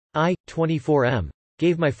I, 24M.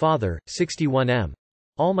 Gave my father, 61M.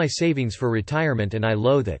 All my savings for retirement and I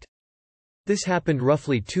loathe it. This happened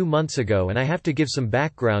roughly 2 months ago and I have to give some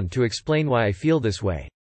background to explain why I feel this way.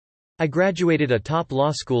 I graduated a top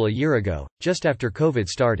law school a year ago, just after COVID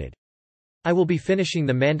started. I will be finishing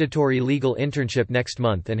the mandatory legal internship next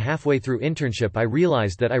month, and halfway through internship I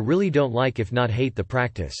realized that I really don't like, if not hate, the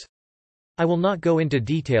practice. I will not go into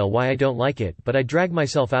detail why I don't like it, but I drag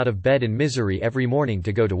myself out of bed in misery every morning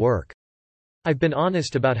to go to work. I've been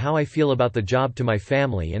honest about how I feel about the job to my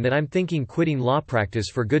family and that I'm thinking quitting law practice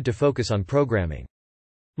for good to focus on programming.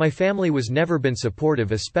 My family was never been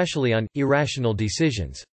supportive, especially on irrational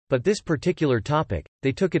decisions, but this particular topic,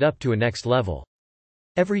 they took it up to a next level.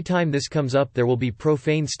 Every time this comes up there will be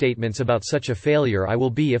profane statements about such a failure I will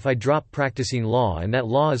be if I drop practicing law, and that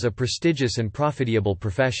law is a prestigious and profitable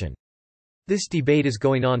profession. This debate is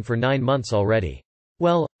going on for 9 months already.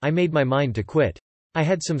 Well, I made my mind to quit. I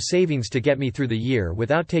had some savings to get me through the year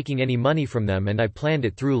without taking any money from them, and I planned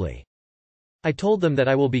it thoroughly. I told them that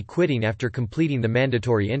I will be quitting after completing the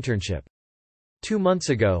mandatory internship. 2 months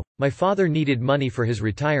ago, my father needed money for his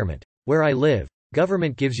retirement. Where I live,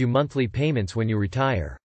 government gives you monthly payments when you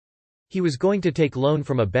retire. He was going to take loan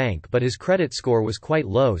from a bank, but his credit score was quite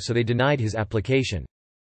low, so they denied his application.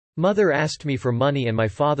 Mother asked me for money and my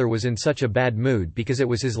father was in such a bad mood because it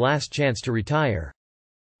was his last chance to retire.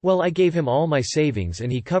 Well, I gave him all my savings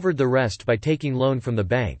and he covered the rest by taking loan from the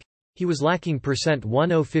bank. He was lacking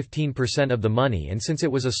 15% of the money, and since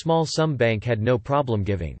it was a small sum, bank had no problem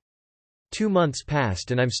giving. 2 months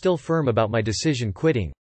passed and I'm still firm about my decision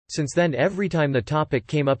quitting. Since then, every time the topic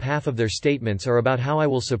came up, half of their statements are about how I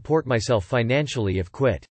will support myself financially if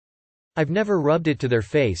quit. I've never rubbed it to their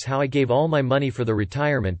face how I gave all my money for the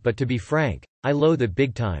retirement, but to be frank, I loathe it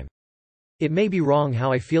big time. It may be wrong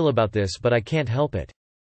how I feel about this, but I can't help it.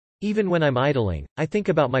 Even when I'm idling, I think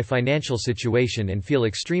about my financial situation and feel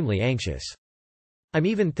extremely anxious. I'm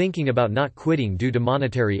even thinking about not quitting due to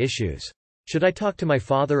monetary issues. Should I talk to my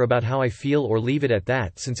father about how I feel or leave it at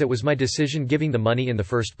that, since it was my decision giving the money in the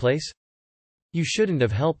first place? You shouldn't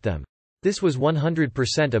have helped them. This was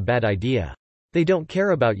 100% a bad idea. They don't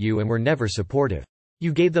care about you and were never supportive.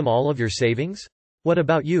 You gave them all of your savings? What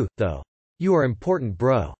about you, though? You are important,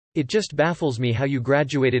 bro. It just baffles me how you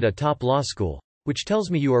graduated a top law school, which tells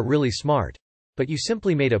me you are really smart, but you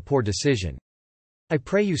simply made a poor decision. I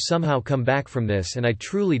pray you somehow come back from this, and I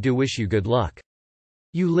truly do wish you good luck.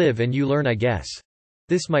 You live and you learn, I guess.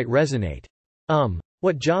 This might resonate.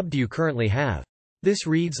 What job do you currently have? This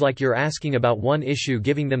reads like you're asking about one issue,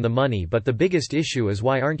 giving them the money, but the biggest issue is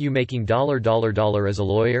why aren't you making $$ as a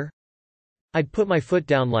lawyer? I'd put my foot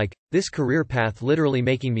down like, this career path literally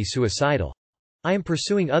making me suicidal. I am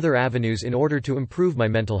pursuing other avenues in order to improve my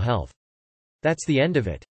mental health. That's the end of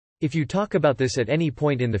it. If you talk about this at any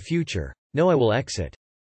point in the future, no, I will exit.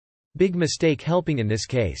 Big mistake helping in this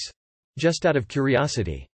case. Just out of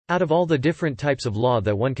curiosity. Out of all the different types of law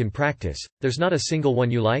that one can practice, there's not a single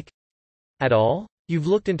one you like? At all? You've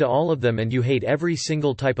looked into all of them and you hate every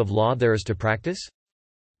single type of law there is to practice?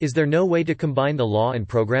 Is there no way to combine the law and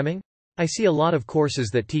programming? I see a lot of courses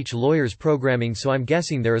that teach lawyers programming, so I'm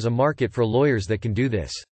guessing there is a market for lawyers that can do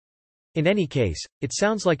this. In any case, it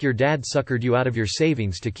sounds like your dad suckered you out of your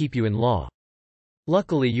savings to keep you in law.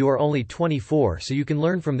 Luckily you are only 24, so you can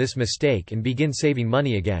learn from this mistake and begin saving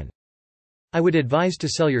money again. I would advise to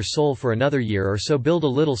sell your soul for another year or so, build a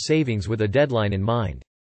little savings with a deadline in mind.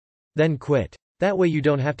 Then quit. That way you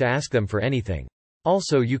don't have to ask them for anything.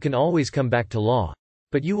 Also, you can always come back to law.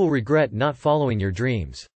 But you will regret not following your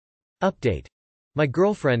dreams. Update. My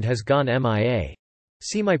girlfriend has gone MIA.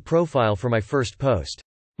 See my profile for my first post.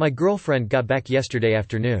 My girlfriend got back yesterday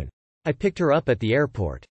afternoon. I picked her up at the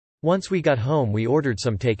airport. Once we got home we ordered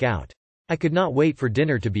some takeout. I could not wait for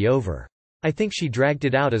dinner to be over. I think she dragged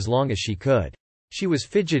it out as long as she could. She was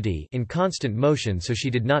fidgety, in constant motion, so she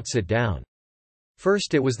did not sit down.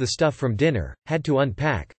 First it was the stuff from dinner, had to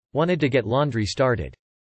unpack, wanted to get laundry started.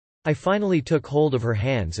 I finally took hold of her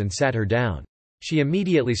hands and sat her down. She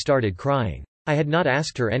immediately started crying. I had not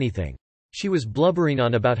asked her anything. She was blubbering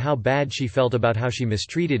on about how bad she felt about how she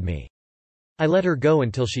mistreated me. I let her go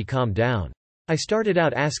until she calmed down. I started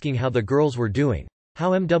out asking how the girls were doing,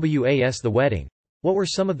 how MWAS the wedding, what were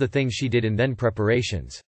some of the things she did, and then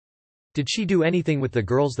preparations. Did she do anything with the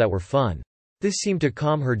girls that were fun? This seemed to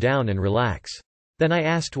calm her down and relax. Then I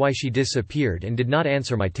asked why she disappeared and did not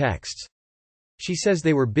answer my texts. She says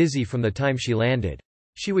they were busy from the time she landed.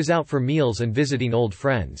 She was out for meals and visiting old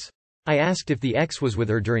friends. I asked if the ex was with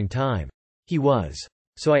her during time. He was.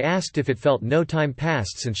 So I asked if it felt no time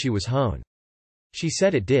passed since she was home. She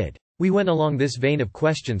said it did. We went along this vein of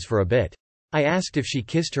questions for a bit. I asked if she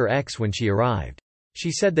kissed her ex when she arrived.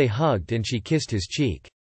 She said they hugged and she kissed his cheek.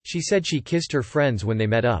 She said she kissed her friends when they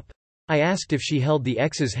met up. I asked if she held the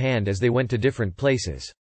ex's hand as they went to different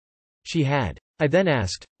places. She had. I then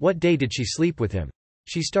asked, what day did she sleep with him?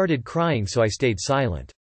 She started crying, so I stayed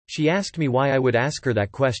silent. She asked me why I would ask her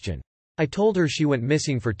that question. I told her she went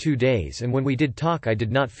missing for 2 days, and when we did talk I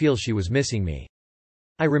did not feel she was missing me.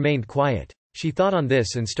 I remained quiet. She thought on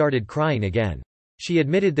this and started crying again. She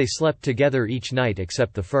admitted they slept together each night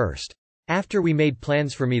except the first. After we made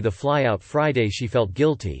plans for me the fly-out Friday, she felt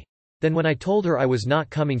guilty. Then when I told her I was not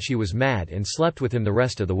coming, she was mad and slept with him the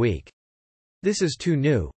rest of the week. This is too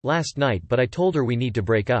new. Last night, but I told her we need to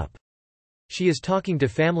break up. She is talking to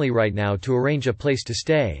family right now to arrange a place to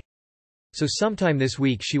stay. So sometime this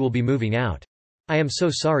week she will be moving out. I am so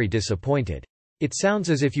sorry, disappointed. It sounds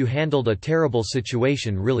as if you handled a terrible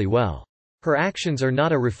situation really well. Her actions are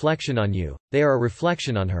not a reflection on you, they are a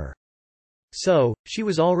reflection on her. So, she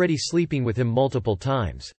was already sleeping with him multiple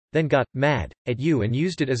times, then got mad at you and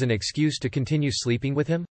used it as an excuse to continue sleeping with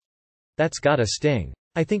him? That's gotta sting.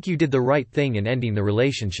 I think you did the right thing in ending the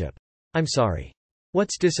relationship. I'm sorry.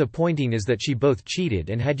 What's disappointing is that she both cheated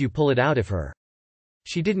and had you pull it out of her.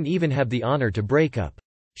 She didn't even have the honor to break up.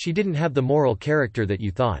 She didn't have the moral character that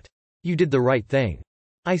you thought. You did the right thing.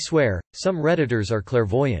 I swear, some Redditors are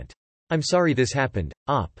clairvoyant. I'm sorry this happened,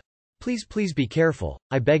 Op. Please be careful,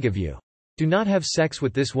 I beg of you. Do not have sex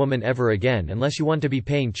with this woman ever again unless you want to be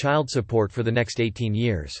paying child support for the next 18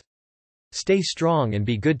 years. Stay strong and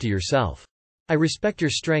be good to yourself. I respect your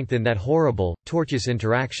strength in that horrible, tortuous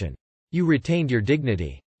interaction. You retained your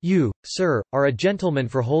dignity. You, sir, are a gentleman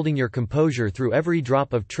for holding your composure through every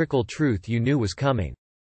drop of trickle truth you knew was coming.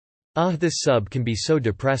 This sub can be so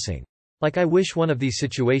depressing. Like, I wish one of these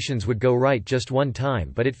situations would go right just one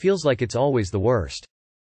time, but it feels like it's always the worst.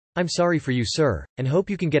 I'm sorry for you, sir, and hope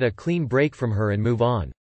you can get a clean break from her and move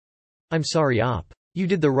on. I'm sorry, Op. You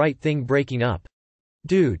did the right thing breaking up.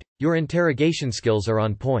 Dude, your interrogation skills are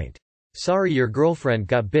on point. Sorry your girlfriend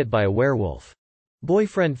got bit by a werewolf.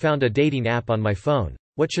 Boyfriend found a dating app on my phone.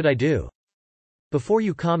 What should I do? Before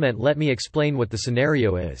you comment, let me explain what the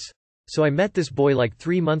scenario is. So I met this boy like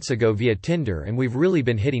 3 months ago via Tinder and we've really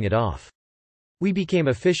been hitting it off. We became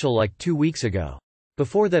official like 2 weeks ago.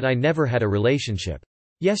 Before that I never had a relationship.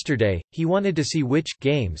 Yesterday, he wanted to see which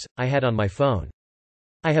games I had on my phone.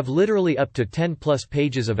 I have literally up to 10 plus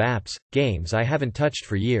pages of apps, games I haven't touched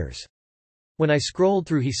for years. When I scrolled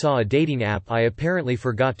through, he saw a dating app I apparently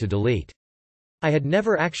forgot to delete. I had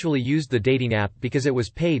never actually used the dating app because it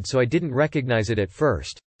was paid, so I didn't recognize it at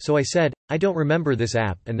first. So I said, I don't remember this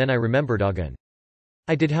app, and then I remembered again.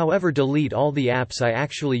 I did however delete all the apps I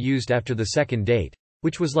actually used after the second date,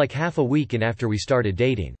 which was like half a week in after we started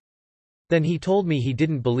dating. Then he told me he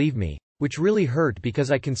didn't believe me, which really hurt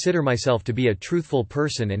because I consider myself to be a truthful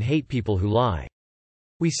person and hate people who lie.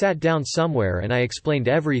 We sat down somewhere and I explained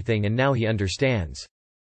everything and now he understands.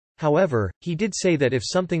 However, he did say that if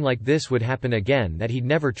something like this would happen again that he'd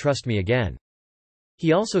never trust me again.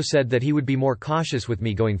 He also said that he would be more cautious with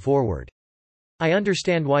me going forward. I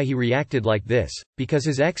understand why he reacted like this, because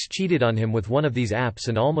his ex cheated on him with one of these apps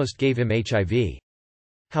and almost gave him HIV.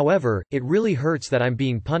 However, it really hurts that I'm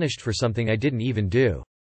being punished for something I didn't even do.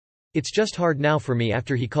 It's just hard now for me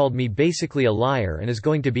after he called me basically a liar and is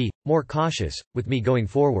going to be more cautious with me going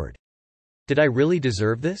forward. Did I really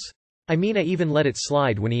deserve this? I mean, I even let it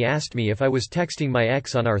slide when he asked me if I was texting my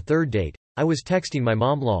ex on our third date. I was texting my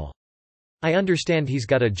mom, lol. I understand he's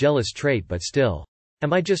got a jealous trait, but still.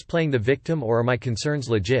 Am I just playing the victim or are my concerns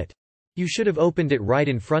legit? You should have opened it right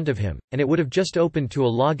in front of him, and it would have just opened to a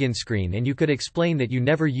login screen and you could explain that you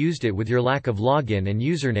never used it with your lack of login and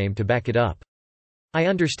username to back it up. I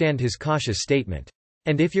understand his cautious statement.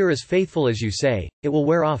 And if you're as faithful as you say, it will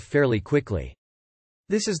wear off fairly quickly.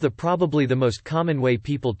 This is probably the most common way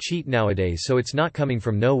people cheat nowadays, so it's not coming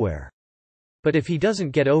from nowhere. But if he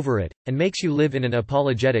doesn't get over it, and makes you live in an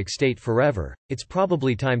apologetic state forever, it's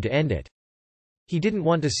probably time to end it. He didn't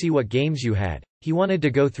want to see what games you had, he wanted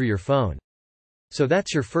to go through your phone. So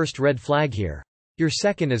that's your first red flag here. Your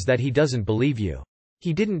second is that he doesn't believe you.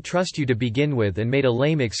 He didn't trust you to begin with and made a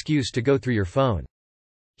lame excuse to go through your phone.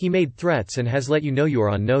 He made threats and has let you know you are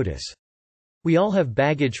on notice. We all have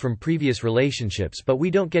baggage from previous relationships, but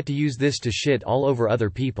we don't get to use this to shit all over other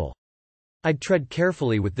people. I'd tread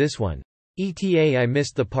carefully with this one. I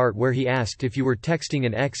missed the part where he asked if you were texting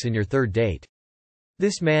an ex in your third date.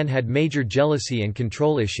 This man had major jealousy and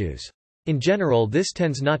control issues. In general, this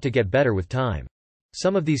tends not to get better with time.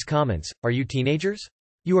 Some of these comments, are you teenagers?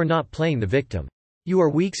 You are not playing the victim. You are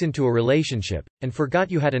weeks into a relationship, and forgot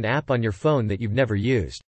you had an app on your phone that you've never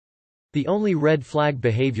used. The only red flag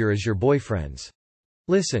behavior is your boyfriend's.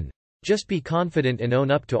 Listen. Just be confident and own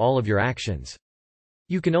up to all of your actions.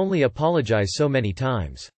 You can only apologize so many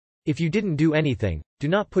times. If you didn't do anything, do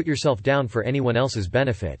not put yourself down for anyone else's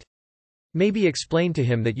benefit. Maybe explain to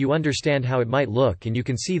him that you understand how it might look and you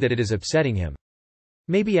can see that it is upsetting him.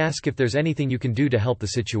 Maybe ask if there's anything you can do to help the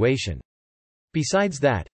situation. Besides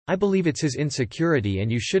that, I believe it's his insecurity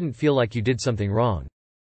and you shouldn't feel like you did something wrong.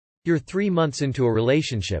 You're 3 months into a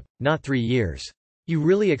relationship, not 3 years. You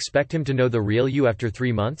really expect him to know the real you after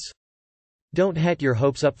 3 months? Don't get your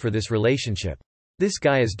hopes up for this relationship. This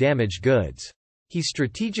guy is damaged goods. He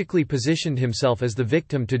strategically positioned himself as the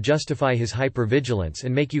victim to justify his hypervigilance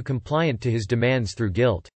and make you compliant to his demands through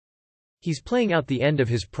guilt. He's playing out the end of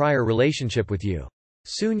his prior relationship with you.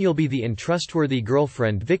 Soon you'll be the untrustworthy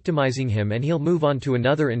girlfriend victimizing him and he'll move on to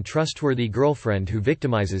another untrustworthy girlfriend who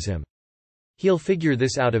victimizes him. He'll figure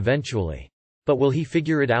this out eventually. But will he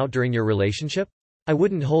figure it out during your relationship? I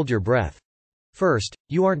wouldn't hold your breath. First,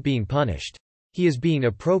 you aren't being punished. He is being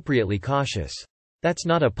appropriately cautious. That's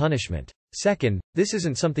not a punishment. Second, this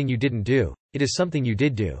isn't something you didn't do, it is something you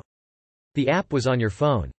did do. The app was on your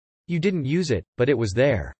phone. You didn't use it, but it was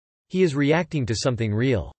there. He is reacting to something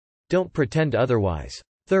real. Don't pretend otherwise.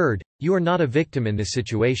 Third, you are not a victim in this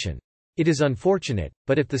situation. It is unfortunate,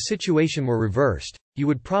 but if the situation were reversed, you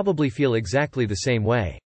would probably feel exactly the same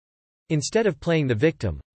way. Instead of playing the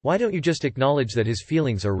victim, why don't you just acknowledge that his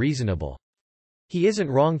feelings are reasonable? He isn't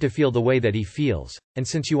wrong to feel the way that he feels, and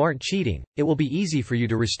since you aren't cheating, it will be easy for you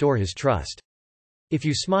to restore his trust. If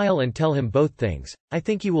you smile and tell him both things, I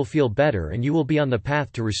think you will feel better and you will be on the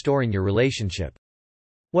path to restoring your relationship.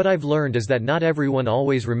 What I've learned is that not everyone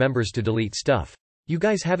always remembers to delete stuff. You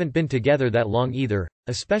guys haven't been together that long either,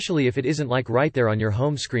 especially if it isn't like right there on your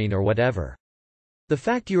home screen or whatever. The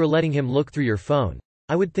fact you are letting him look through your phone,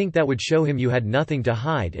 I would think that would show him you had nothing to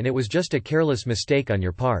hide and it was just a careless mistake on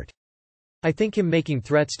your part. I think him making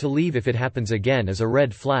threats to leave if it happens again is a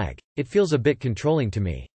red flag. It feels a bit controlling to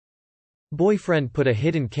me. Boyfriend put a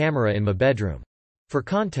hidden camera in my bedroom. For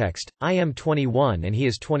context, I am 21 and he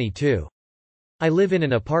is 22. I live in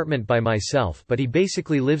an apartment by myself, but he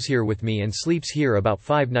basically lives here with me and sleeps here about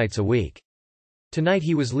 5 nights a week. Tonight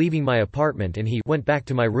he was leaving my apartment and he went back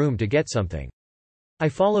to my room to get something. I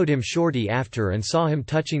followed him shortly after and saw him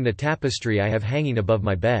touching the tapestry I have hanging above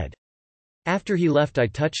my bed. After he left I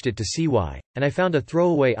touched it to see why, and I found a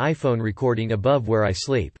throwaway iPhone recording above where I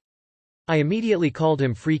sleep. I immediately called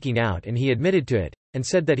him freaking out and he admitted to it, and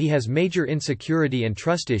said that he has major insecurity and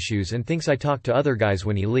trust issues and thinks I talk to other guys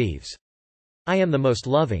when he leaves. I am the most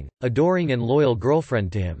loving, adoring and loyal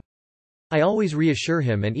girlfriend to him. I always reassure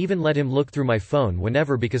him and even let him look through my phone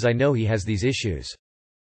whenever because I know he has these issues.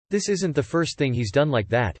 This isn't the first thing he's done like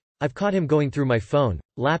that. I've caught him going through my phone,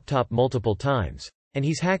 laptop multiple times. And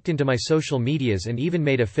he's hacked into my social medias and even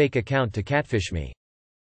made a fake account to catfish me.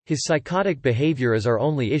 His psychotic behavior is our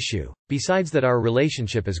only issue, besides that our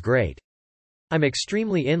relationship is great. I'm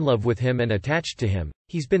extremely in love with him and attached to him.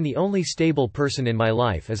 He's been the only stable person in my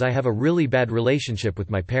life as I have a really bad relationship with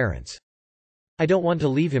my parents. I don't want to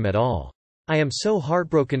leave him at all. I am so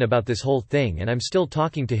heartbroken about this whole thing and I'm still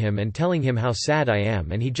talking to him and telling him how sad I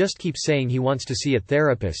am and he just keeps saying he wants to see a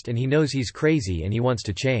therapist and he knows he's crazy and he wants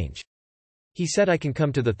to change. He said I can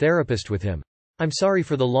come to the therapist with him. I'm sorry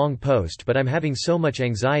for the long post but I'm having so much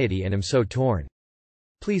anxiety and am so torn.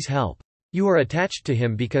 Please help. You are attached to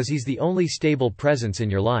him because he's the only stable presence in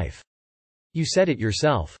your life. You said it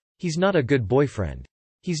yourself. He's not a good boyfriend.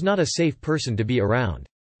 He's not a safe person to be around.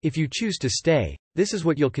 If you choose to stay, this is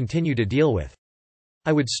what you'll continue to deal with.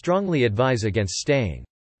 I would strongly advise against staying.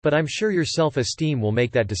 But I'm sure your self-esteem will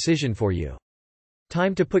make that decision for you.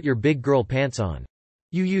 Time to put your big girl pants on.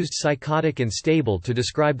 You used psychotic and stable to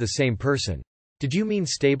describe the same person. Did you mean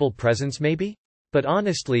stable presence maybe? But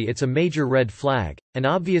honestly it's a major red flag, an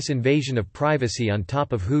obvious invasion of privacy on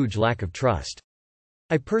top of huge lack of trust.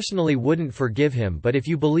 I personally wouldn't forgive him but if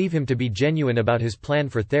you believe him to be genuine about his plan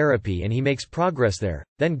for therapy and he makes progress there,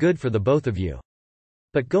 then good for the both of you.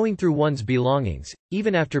 But going through one's belongings,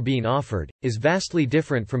 even after being offered, is vastly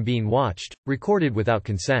different from being watched, recorded without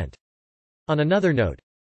consent. On another note,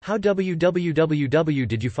 how did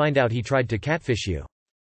you find out he tried to catfish you?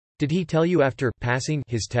 Did he tell you after passing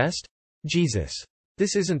his test? Jesus.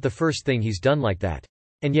 This isn't the first thing he's done like that.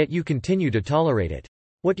 And yet you continue to tolerate it.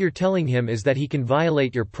 What you're telling him is that he can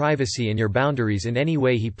violate your privacy and your boundaries in any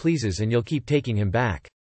way he pleases and you'll keep taking him back.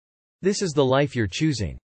 This is the life you're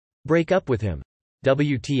choosing. Break up with him.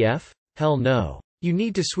 WTF? Hell no. You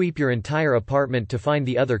need to sweep your entire apartment to find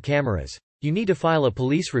the other cameras. You need to file a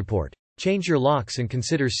police report. Change your locks and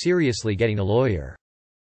consider seriously getting a lawyer.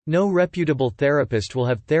 No reputable therapist will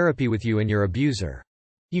have therapy with you and your abuser.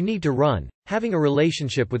 You need to run. Having a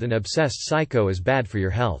relationship with an obsessed psycho is bad for your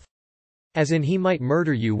health. As in, he might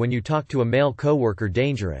murder you when you talk to a male coworker.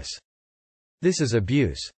 Dangerous. This is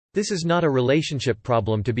abuse. This is not a relationship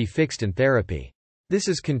problem to be fixed in therapy. This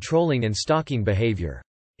is controlling and stalking behavior.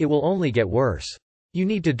 It will only get worse. You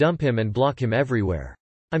need to dump him and block him everywhere.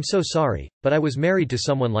 I'm so sorry, but I was married to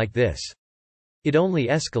someone like this. It only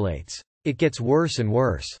escalates. It gets worse and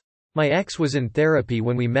worse. My ex was in therapy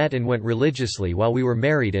when we met and went religiously while we were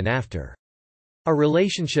married and after. Our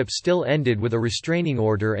relationship still ended with a restraining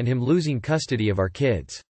order and him losing custody of our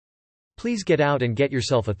kids. Please get out and get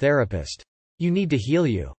yourself a therapist. You need to heal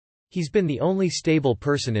you. He's been the only stable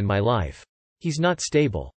person in my life. He's not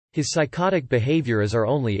stable. His psychotic behavior is our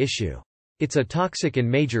only issue. It's a toxic and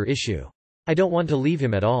major issue. I don't want to leave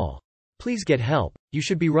him at all. Please get help. You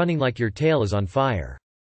should be running like your tail is on fire.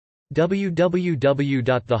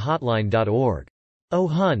 www.thehotline.org. Oh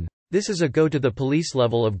hun, this is a go to the police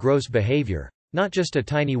level of gross behavior, not just a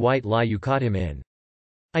tiny white lie you caught him in.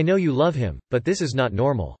 I know you love him, but this is not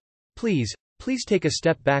normal. Please take a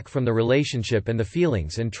step back from the relationship and the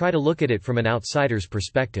feelings and try to look at it from an outsider's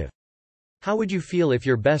perspective. How would you feel if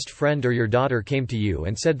your best friend or your daughter came to you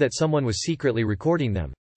and said that someone was secretly recording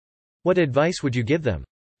them? What advice would you give them?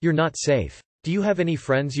 You're not safe. Do you have any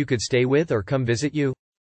friends you could stay with or come visit you?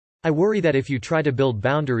 I worry that if you try to build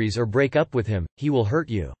boundaries or break up with him, he will hurt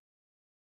you.